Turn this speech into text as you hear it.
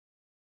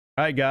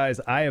All right, guys,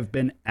 I have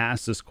been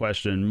asked this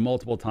question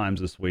multiple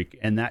times this week,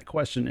 and that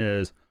question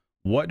is,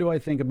 what do I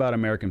think about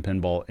American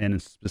Pinball?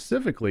 And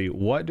specifically,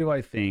 what do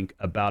I think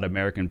about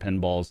American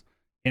Pinball's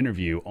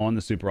interview on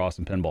the Super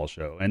Awesome Pinball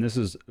Show? And this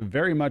is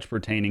very much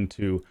pertaining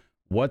to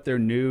what their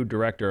new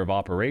director of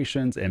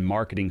operations and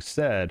marketing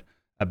said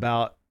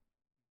about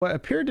what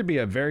appeared to be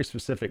a very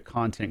specific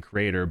content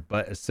creator,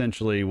 but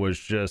essentially was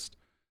just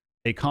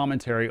a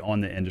commentary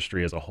on the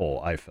industry as a whole,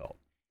 I felt.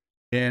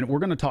 And we're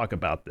going to talk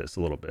about this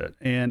a little bit.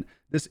 And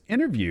this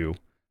interview,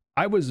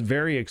 I was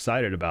very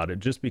excited about it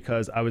just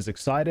because I was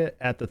excited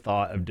at the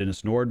thought of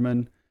Dennis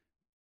Nordman,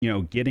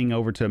 getting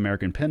over to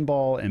American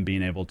Pinball and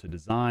being able to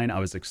design. I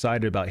was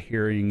excited about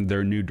hearing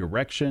their new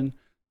direction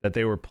that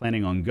they were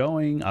planning on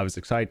going. I was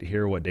excited to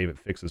hear what David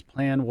Fix's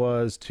plan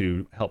was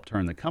to help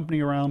turn the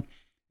company around.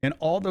 And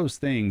all those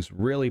things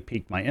really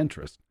piqued my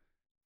interest.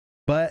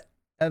 But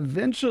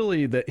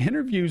eventually the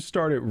interviews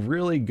started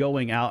really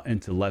going out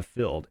into left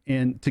field.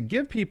 And to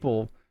give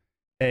people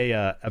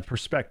a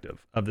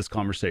perspective of this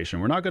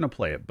conversation, we're not going to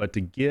play it, but to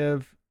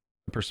give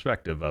a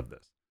perspective of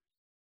this,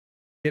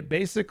 it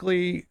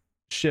basically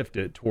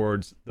shifted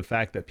towards the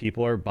fact that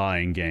people are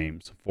buying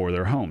games for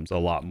their homes a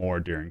lot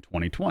more during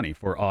 2020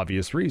 for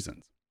obvious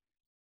reasons.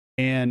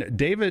 And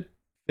David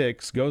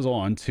Fix goes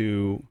on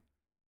to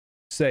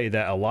say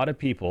that a lot of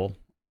people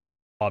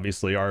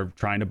obviously are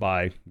trying to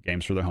buy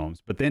games for their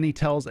homes. But then he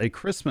tells a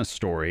Christmas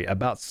story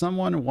about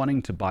someone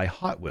wanting to buy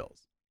Hot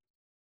Wheels.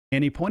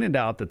 And he pointed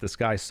out that this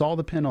guy saw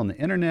the pin on the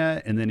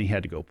internet and then he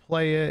had to go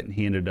play it. And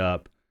he ended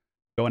up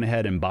going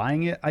ahead and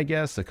buying it, I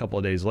guess, a couple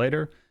of days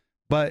later.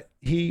 But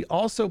he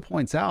also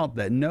points out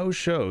that no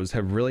shows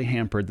have really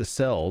hampered the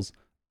sales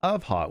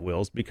of Hot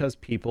Wheels because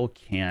people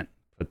can't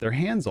put their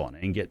hands on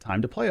it and get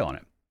time to play on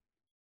it.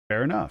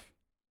 Fair enough.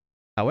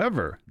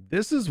 However,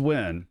 this is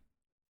when,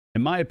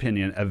 in my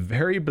opinion, a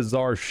very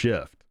bizarre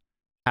shift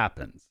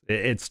happens.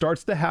 It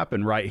starts to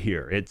happen right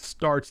here. It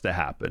starts to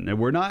happen, and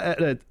we're not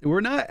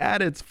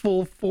at its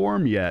full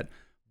form yet,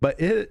 but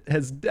it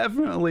has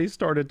definitely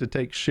started to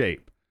take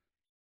shape.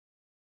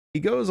 He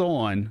goes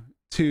on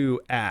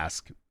to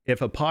ask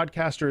if a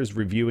podcaster is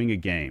reviewing a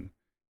game,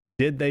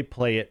 did they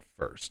play it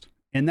first?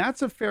 And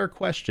that's a fair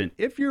question.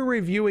 If you're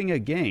reviewing a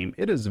game,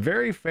 it is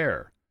very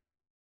fair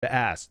to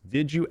ask,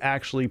 did you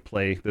actually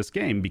play this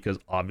game? Because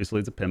obviously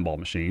it's a pinball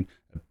machine.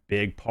 A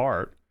big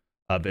part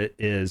of it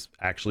is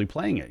actually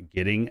playing it,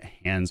 getting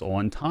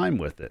hands-on time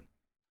with it.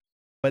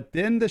 But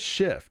then the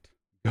shift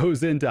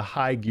goes into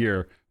high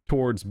gear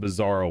towards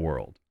Bizarro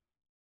World,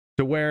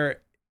 to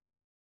where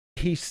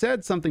he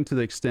said something to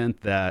the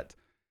extent that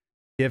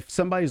if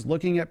somebody's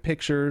looking at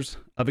pictures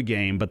of a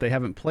game, but they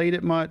haven't played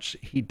it much,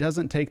 he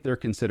doesn't take their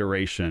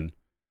consideration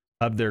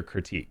of their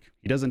critique.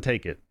 He doesn't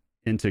take it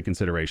into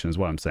consideration, is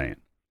what I'm saying.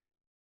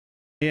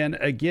 And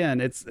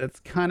again, it's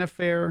kind of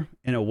fair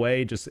in a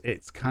way, just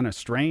it's kind of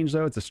strange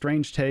though. It's a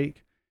strange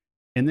take.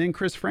 And then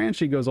Chris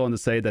Franchi goes on to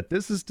say that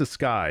this is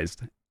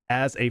disguised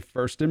as a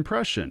first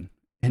impression.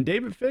 And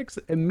David Fix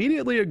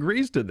immediately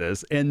agrees to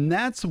this. And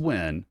that's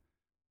when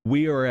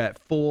we are at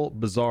full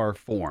bizarre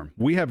form.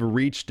 We have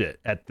reached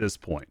it at this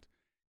point.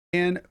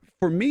 And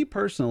for me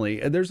personally,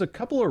 there's a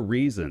couple of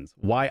reasons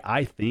why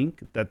I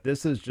think that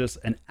this is just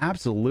an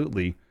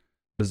absolutely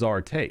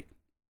bizarre take.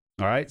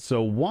 All right.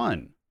 So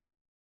one,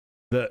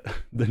 the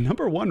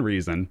number one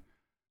reason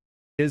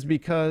is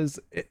because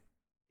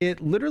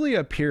it literally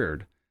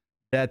appeared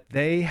that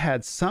they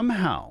had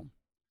somehow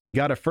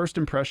got a first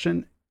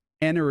impression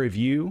and a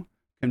review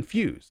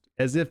confused,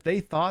 as if they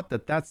thought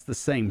that that's the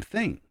same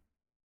thing.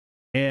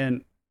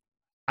 And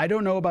I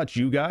don't know about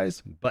you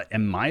guys, but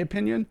in my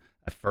opinion,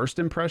 a first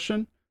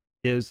impression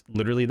is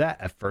literally that,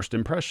 a first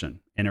impression.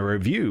 And a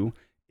review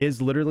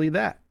is literally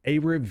that, a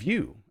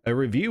review. A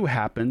review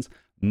happens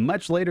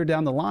much later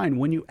down the line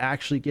when you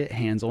actually get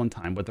hands-on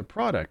time with the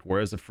product.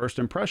 Whereas a first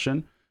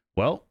impression,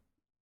 well,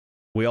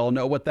 we all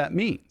know what that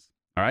means.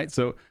 All right.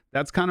 So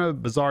that's kind of a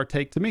bizarre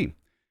take to me.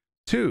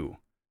 Two,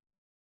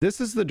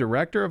 this is the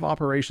director of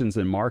operations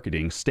and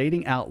marketing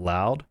stating out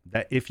loud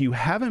that if you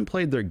haven't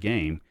played their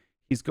game,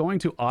 he's going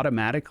to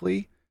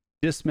automatically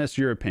dismiss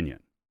your opinion.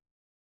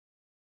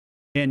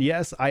 And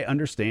yes, I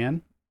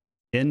understand.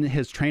 In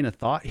his train of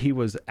thought, he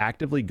was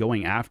actively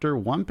going after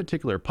one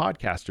particular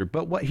podcaster,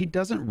 but what he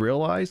doesn't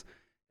realize,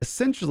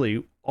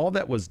 essentially, all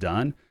that was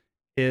done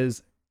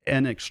is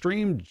an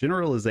extreme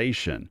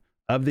generalization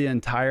of the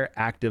entire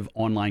active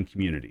online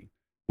community.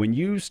 When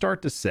you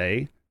start to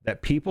say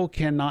that people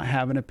cannot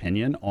have an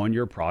opinion on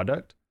your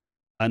product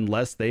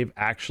unless they've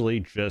actually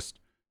just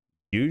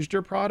used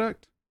your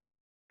product,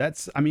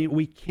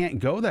 we can't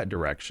go that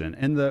direction.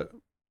 And the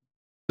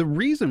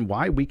reason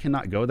why we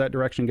cannot go that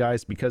direction,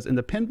 guys, because in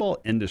the pinball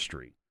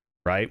industry,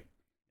 right?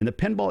 In the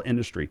pinball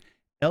industry,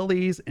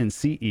 LEs and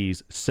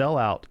CEs sell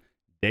out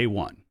day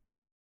one.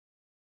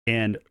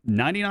 And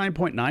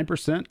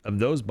 99.9% of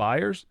those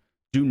buyers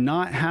do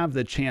not have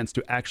the chance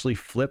to actually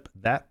flip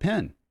that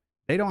pin.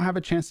 They don't have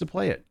a chance to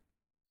play it.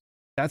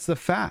 That's the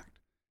fact.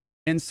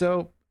 And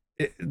so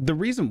the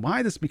reason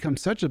why this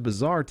becomes such a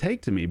bizarre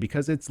take to me,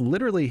 because it's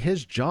literally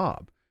his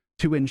job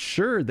to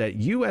ensure that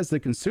you as the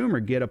consumer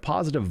get a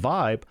positive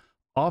vibe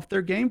off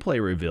their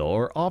gameplay reveal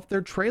or off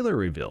their trailer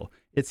reveal.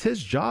 It's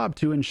his job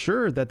to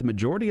ensure that the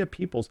majority of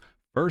people's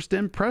first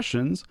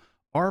impressions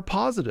are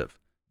positive,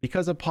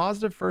 because a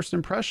positive first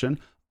impression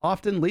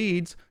often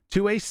leads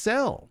to a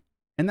sell.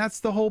 And that's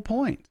the whole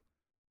point.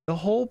 The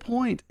whole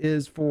point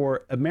is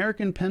for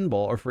American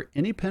Pinball, or for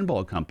any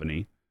pinball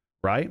company,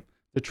 right,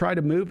 to try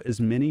to move as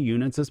many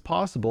units as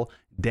possible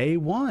day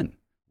one.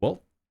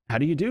 Well, how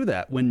do you do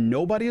that when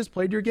nobody has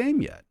played your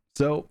game yet?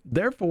 So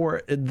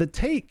therefore, the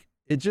take,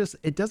 it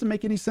doesn't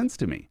make any sense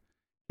to me.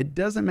 It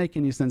doesn't make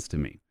any sense to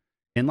me.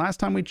 And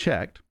last time we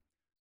checked,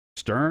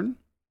 Stern,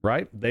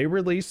 right, they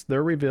release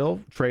their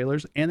reveal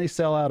trailers and they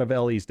sell out of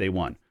LEs day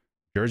one.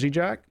 Jersey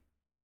Jack,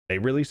 they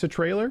release a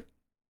trailer,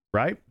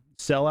 right,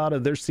 sell out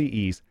of their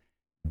CEs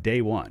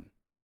day one.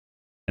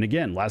 And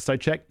again, last I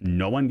checked,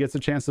 no one gets a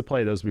chance to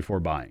play those before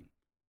buying.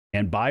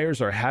 And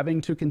buyers are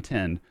having to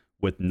contend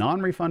with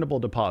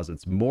non-refundable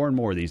deposits more and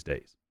more these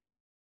days.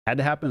 Had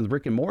to happen with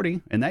Rick and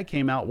Morty, and that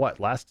came out, what,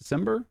 last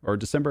December or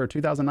December of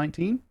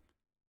 2019?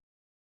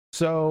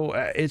 So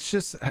it's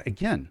just,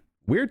 again,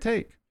 weird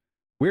take.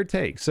 Weird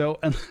take. So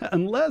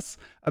unless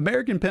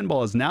American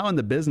Pinball is now in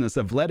the business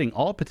of letting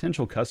all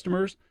potential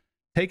customers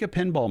take a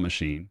pinball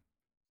machine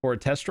for a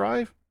test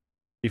drive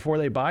before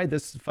they buy,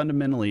 this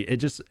fundamentally, it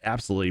just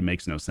absolutely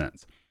makes no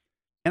sense.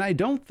 And I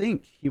don't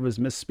think he was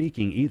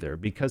misspeaking either,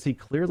 because he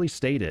clearly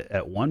stated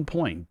at one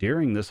point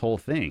during this whole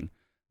thing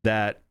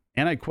that,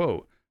 and I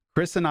quote,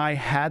 Chris and I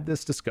had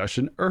this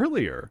discussion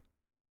earlier,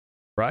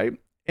 right?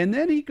 And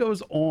then he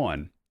goes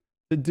on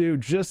to do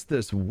just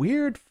this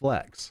weird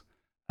flex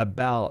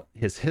about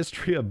his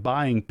history of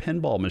buying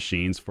pinball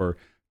machines for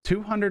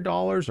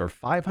 $200 or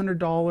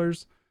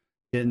 $500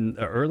 in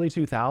the early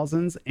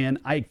 2000s. And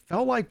I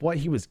felt like what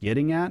he was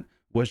getting at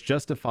was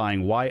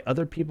justifying why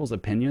other people's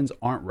opinions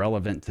aren't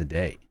relevant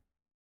today.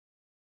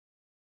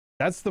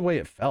 That's the way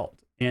it felt.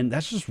 And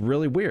that's just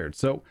really weird.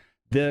 So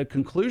the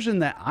conclusion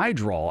that I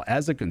draw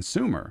as a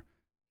consumer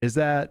is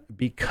that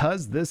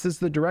because this is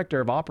the director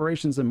of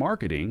operations and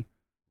marketing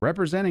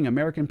representing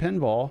American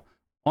Pinball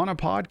on a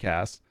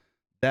podcast,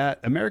 that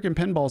American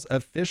Pinball's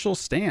official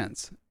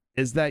stance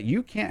is that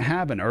you can't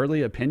have an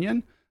early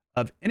opinion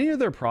of any of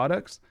their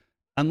products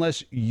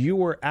unless you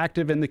were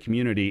active in the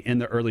community in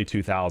the early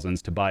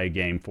 2000s to buy a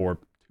game for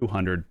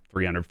 $200,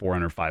 $300,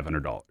 $400,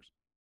 $500.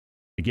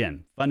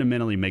 Again,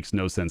 fundamentally makes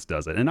no sense,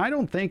 does it? And I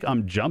don't think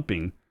I'm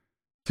jumping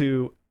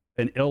to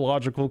an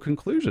illogical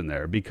conclusion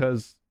there,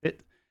 because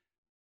it,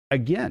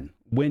 again,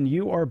 when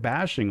you are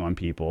bashing on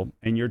people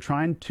and you're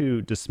trying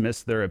to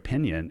dismiss their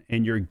opinion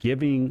and you're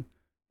giving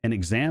an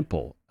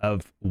example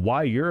of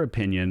why your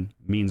opinion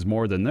means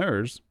more than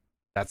theirs,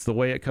 that's the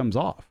way it comes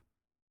off.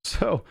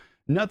 So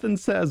nothing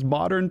says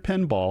modern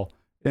pinball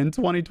in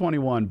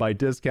 2021 by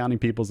discounting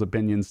people's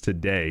opinions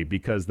today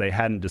because they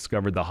hadn't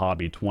discovered the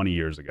hobby 20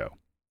 years ago.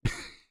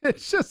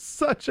 It's just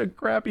such a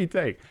crappy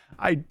take.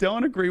 I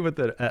don't agree with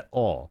it at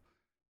all.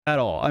 At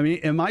all. I mean,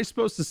 am I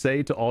supposed to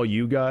say to all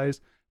you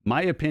guys,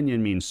 my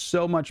opinion means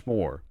so much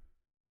more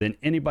than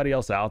anybody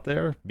else out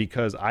there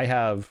because I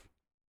have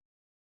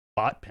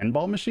bought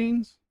pinball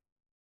machines?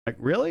 Like,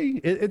 really?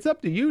 It's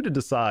up to you to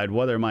decide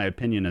whether my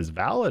opinion is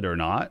valid or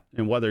not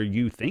and whether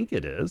you think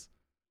it is.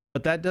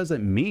 But that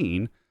doesn't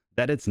mean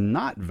that it's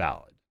not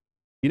valid.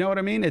 You know what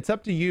I mean? It's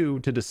up to you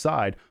to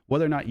decide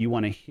whether or not you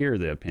want to hear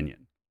the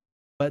opinion.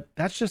 But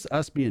that's just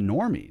us being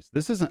normies.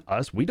 This isn't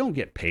us. We don't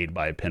get paid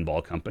by a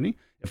pinball company.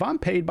 If I'm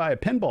paid by a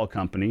pinball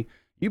company,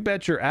 you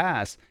bet your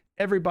ass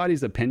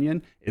everybody's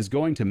opinion is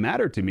going to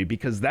matter to me,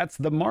 because that's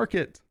the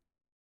market.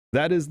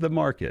 That is the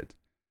market.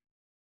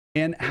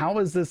 And how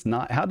does this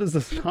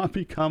not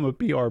become a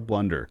PR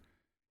blunder?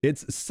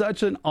 It's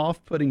such an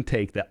off-putting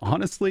take that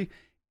honestly,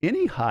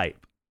 any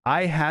hype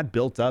I had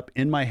built up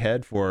in my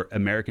head for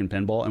American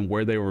Pinball and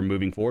where they were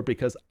moving forward,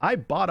 because I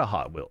bought a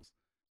Hot Wheels.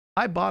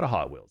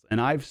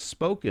 And I've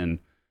spoken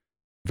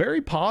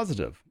very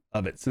positive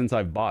of it since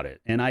I've bought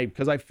it. And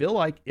because I feel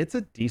like it's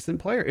a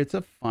decent player. It's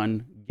a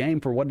fun game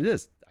for what it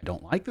is. I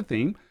don't like the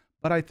theme,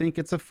 but I think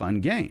it's a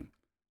fun game.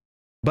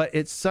 But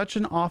it's such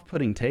an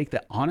off-putting take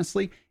that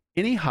honestly,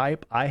 any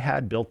hype I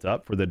had built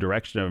up for the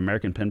direction of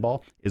American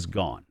Pinball is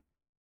gone.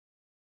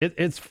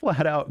 It's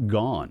flat out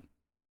gone.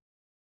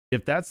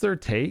 If that's their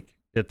take,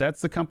 if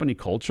that's the company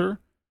culture,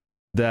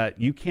 that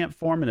you can't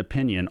form an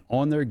opinion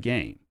on their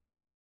game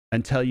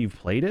until you've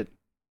played it,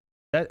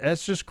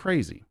 that's just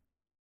crazy.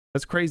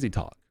 That's crazy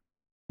talk.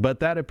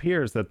 But that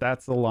appears that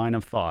that's the line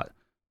of thought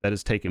that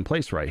is taking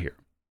place right here.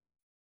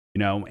 You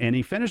know, and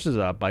he finishes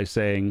up by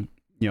saying,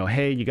 you know,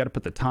 hey, you got to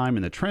put the time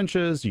in the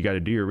trenches. You got to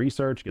do your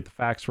research, get the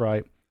facts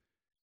right.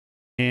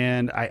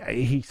 And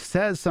he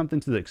says something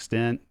to the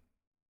extent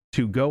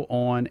to go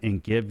on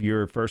and give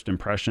your first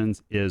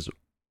impressions is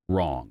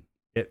wrong.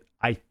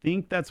 I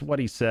think that's what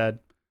he said.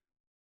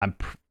 I'm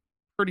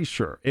pretty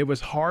sure. It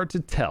was hard to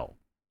tell,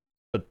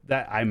 but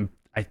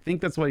I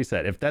think that's what he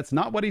said. If that's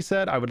not what he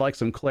said, I would like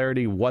some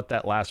clarity what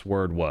that last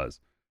word was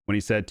when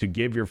he said to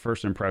give your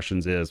first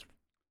impressions is.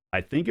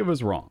 I think it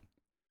was wrong.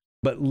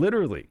 But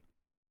literally,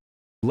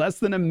 Less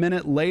than a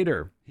minute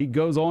later, he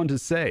goes on to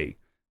say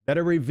that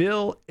a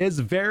reveal is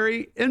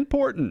very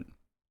important.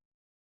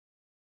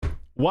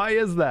 Why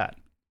is that?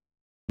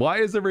 Why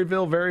is a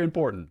reveal very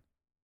important?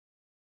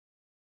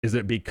 Is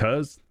it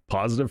because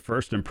positive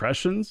first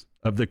impressions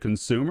of the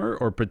consumer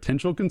or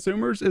potential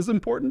consumers is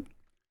important?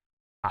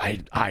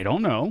 I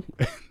don't know.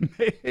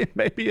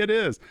 Maybe it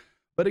is.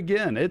 But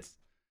again,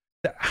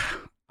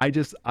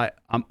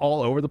 I'm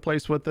all over the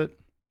place with it.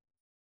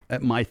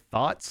 My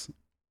thoughts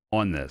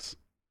on this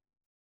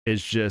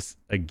is just,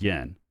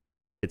 again,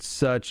 it's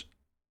such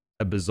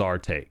a bizarre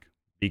take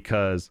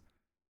because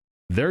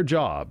their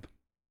job,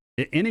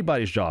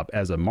 anybody's job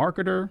as a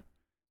marketer,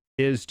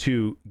 is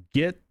to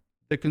get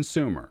the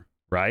consumer,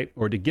 right?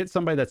 Or to get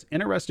somebody that's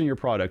interested in your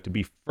product to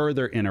be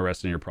further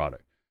interested in your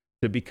product,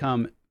 to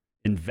become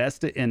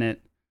invested in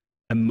it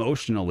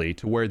emotionally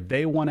to where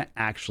they want to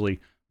actually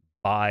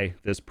buy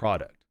this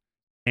product.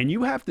 And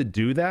you have to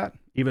do that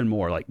even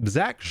more. Like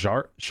Zach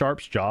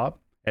Sharp's job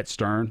at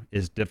Stern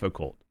is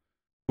difficult.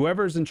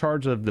 Whoever's in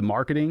charge of the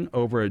marketing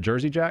over at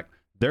Jersey Jack,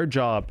 their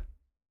job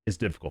is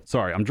difficult.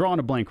 Sorry, I'm drawing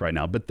a blank right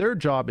now, but their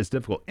job is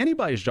difficult.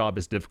 Anybody's job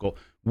is difficult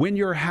when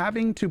you're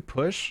having to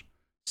push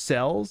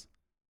sales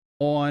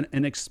on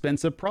an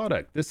expensive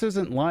product. This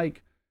isn't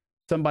like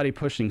somebody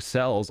pushing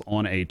sales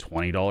on a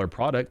 $20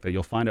 product that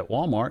you'll find at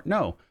Walmart.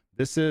 No,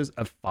 this is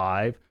a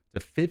 $5,000 to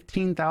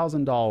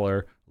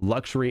 $15,000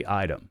 luxury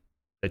item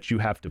that you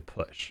have to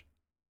push.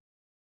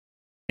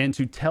 And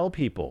to tell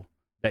people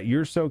that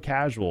you're so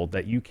casual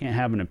that you can't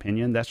have an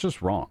opinion, that's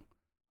just wrong.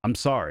 I'm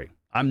sorry.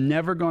 I'm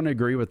never going to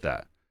agree with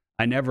that.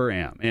 I never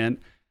am. And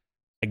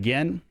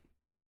again,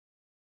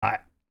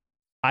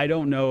 I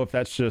don't know if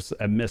that's just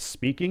a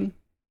misspeaking.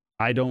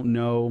 I don't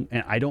know,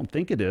 and I don't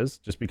think it is,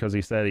 just because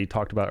he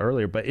talked about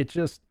earlier, but it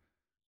just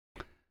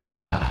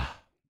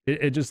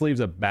it just leaves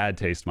a bad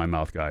taste in my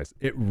mouth, guys.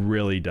 It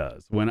really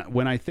does.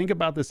 When I think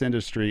about this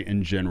industry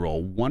in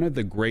general, one of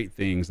the great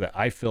things that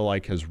I feel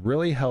like has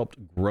really helped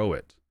grow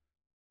it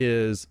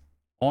is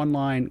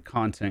online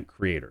content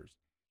creators.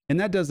 And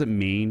that doesn't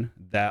mean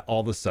that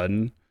all of a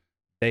sudden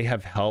they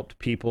have helped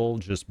people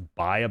just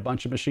buy a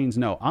bunch of machines.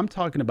 No, I'm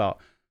talking about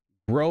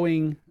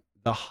growing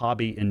the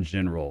hobby in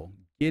general,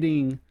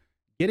 getting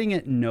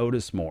it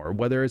noticed more,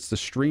 whether it's the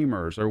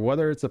streamers or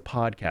whether it's the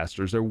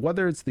podcasters or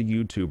whether it's the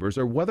YouTubers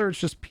or whether it's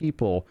just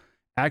people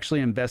actually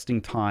investing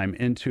time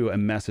into a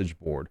message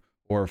board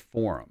or a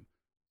forum.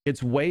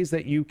 It's ways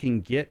that you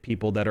can get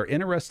people that are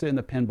interested in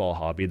the pinball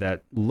hobby,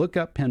 that look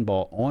up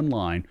pinball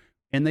online,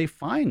 and they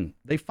find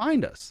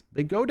us.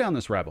 They go down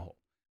this rabbit hole.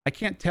 I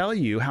can't tell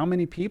you how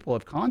many people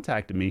have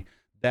contacted me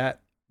that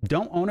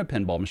don't own a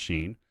pinball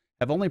machine,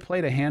 have only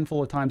played a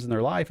handful of times in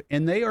their life,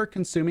 and they are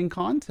consuming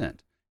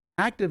content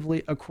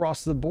actively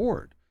across the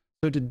board.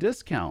 So to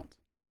discount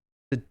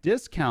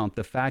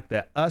the fact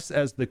that us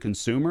as the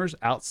consumers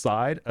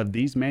outside of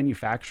these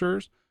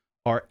manufacturers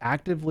are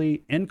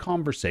actively in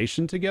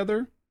conversation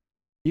together,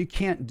 you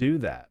can't do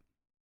that.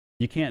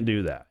 You can't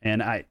do that.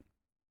 And I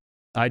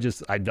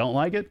don't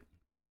like it,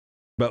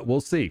 but we'll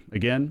see.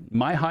 Again,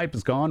 my hype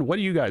is gone. What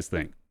do you guys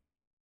think?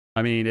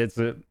 I mean,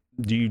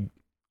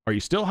 are you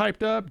still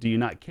hyped up? Do you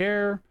not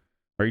care?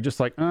 Are you just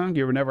like,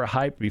 you were never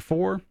hyped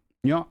before?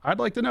 You know, I'd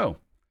like to know.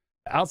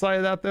 Outside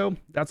of that, though,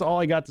 that's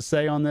all I got to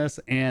say on this.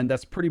 And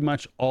that's pretty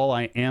much all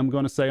I am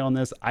going to say on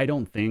this. I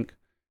don't think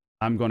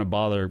I'm going to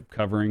bother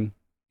covering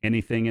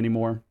anything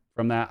anymore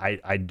from that.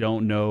 I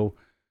don't know.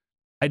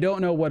 I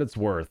don't know what it's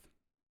worth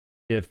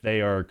if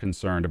they are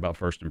concerned about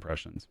first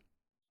impressions.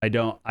 I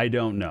don't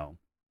know.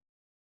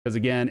 Because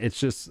again, it's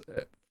just,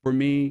 for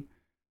me,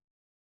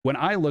 when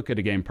I look at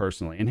a game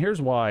personally, and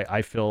here's why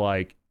I feel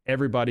like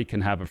everybody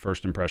can have a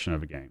first impression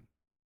of a game.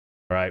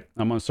 All right.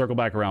 I'm going to circle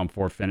back around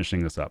before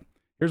finishing this up.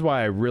 Here's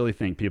why I really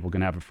think people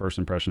can have a first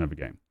impression of a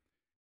game.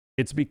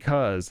 It's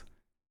because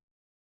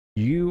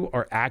you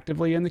are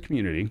actively in the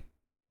community,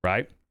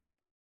 right?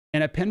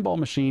 And a pinball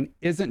machine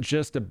isn't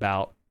just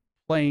about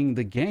playing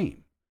the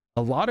game.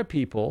 A lot of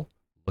people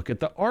look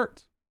at the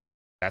art.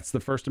 That's the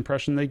first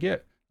impression they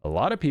get. A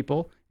lot of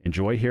people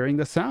enjoy hearing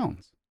the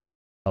sounds.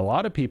 A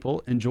lot of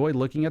people enjoy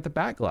looking at the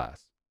back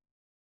glass.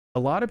 A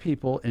lot of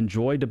people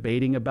enjoy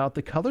debating about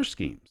the color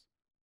schemes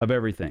of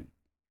everything.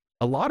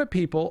 A lot of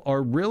people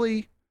are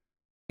really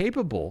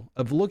capable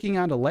of looking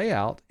at a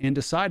layout and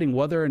deciding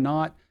whether or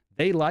not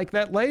they like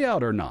that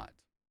layout or not.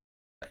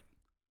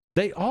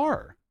 They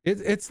are.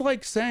 It's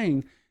like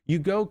saying you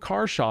go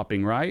car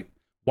shopping, right?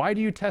 Why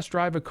do you test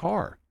drive a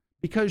car?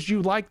 Because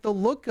you like the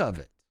look of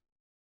it,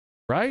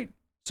 right?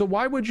 So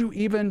why would you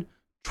even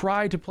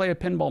try to play a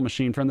pinball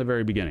machine from the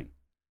very beginning?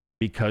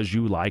 Because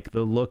you like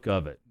the look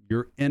of it.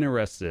 You're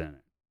interested in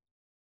it.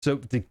 So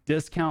to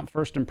discount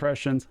first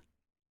impressions,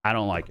 I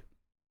don't like it.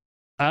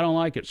 I don't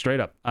like it, straight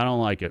up. I don't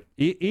like it.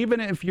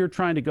 Even if you're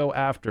trying to go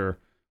after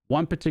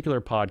one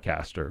particular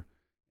podcaster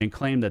and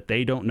claim that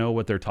they don't know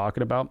what they're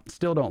talking about,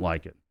 still don't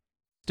like it.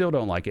 Still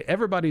don't like it.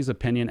 Everybody's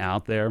opinion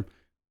out there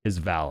is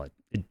valid.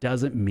 It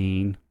doesn't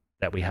mean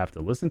that we have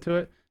to listen to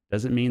it.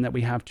 Doesn't mean that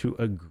we have to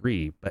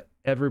agree, but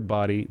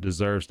everybody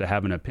deserves to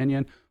have an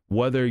opinion,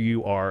 whether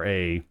you are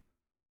a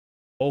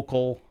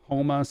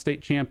Oklahoma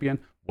state champion,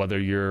 whether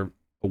you're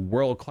a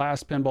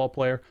world-class pinball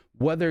player,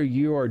 whether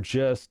you are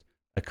just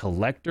a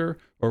collector,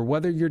 or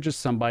whether you're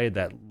just somebody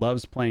that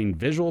loves playing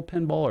visual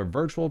pinball or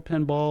virtual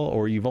pinball,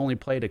 or you've only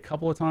played a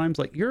couple of times,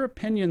 like, your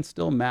opinion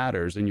still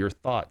matters and your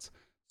thoughts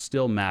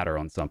still matter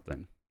on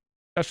something.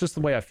 That's just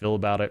the way I feel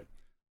about it.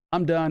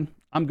 I'm done.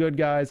 I'm good,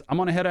 guys. I'm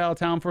going to head out of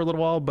town for a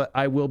little while, but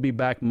I will be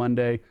back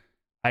Monday.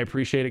 I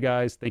appreciate it,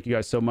 guys. Thank you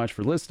guys so much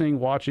for listening,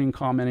 watching,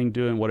 commenting,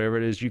 doing whatever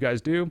it is you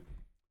guys do.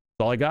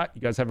 That's all I got.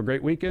 You guys have a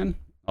great weekend.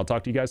 I'll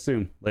talk to you guys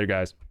soon. Later,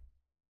 guys.